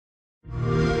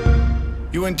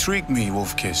You intrigue me,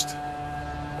 Wolf-Kissed.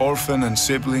 Orphan and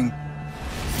sibling,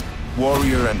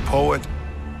 warrior and poet.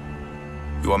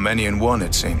 You are many in one,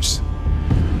 it seems.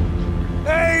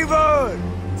 Eivor!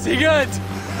 Sigurd!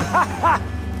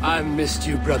 I missed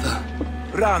you, brother.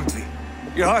 Randvi,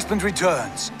 your husband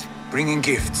returns, bringing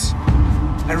gifts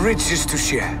and riches to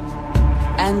share.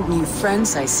 And new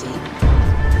friends, I see.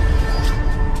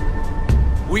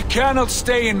 We cannot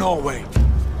stay in Norway,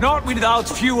 not without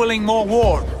fueling more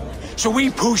war. So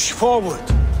we push forward.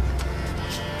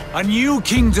 A new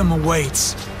kingdom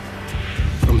awaits.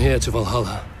 From here to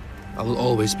Valhalla, I will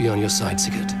always be on your side,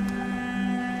 Sigurd.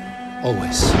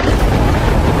 Always.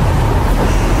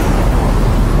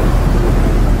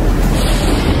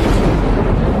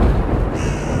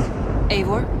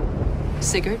 Eivor,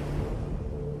 Sigurd,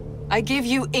 I give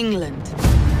you England.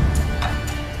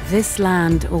 This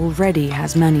land already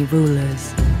has many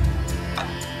rulers.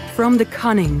 From the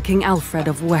cunning King Alfred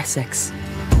of Wessex,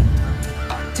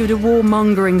 to the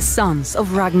warmongering sons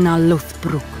of Ragnar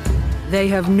Lothbrok, they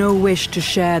have no wish to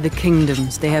share the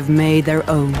kingdoms they have made their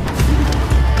own.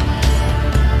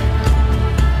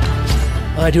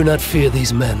 I do not fear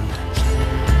these men,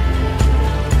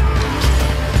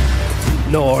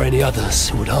 nor any others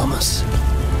who would harm us.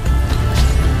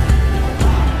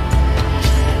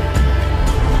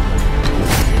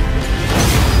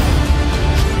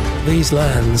 These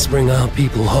lands bring our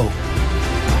people hope.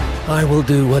 I will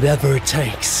do whatever it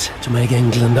takes to make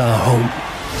England our home.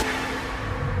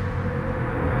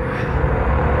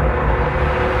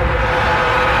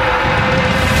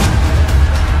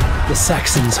 The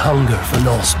Saxons hunger for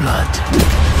Norse blood.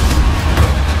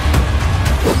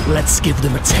 Let's give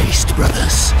them a taste,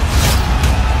 brothers.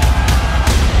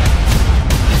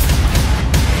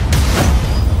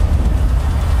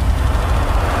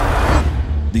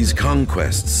 These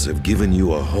conquests have given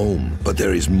you a home, but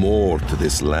there is more to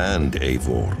this land,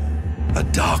 Eivor. A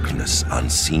darkness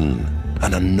unseen,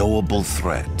 an unknowable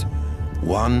threat.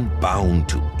 One bound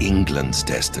to England's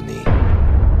destiny,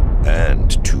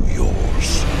 and to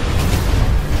yours.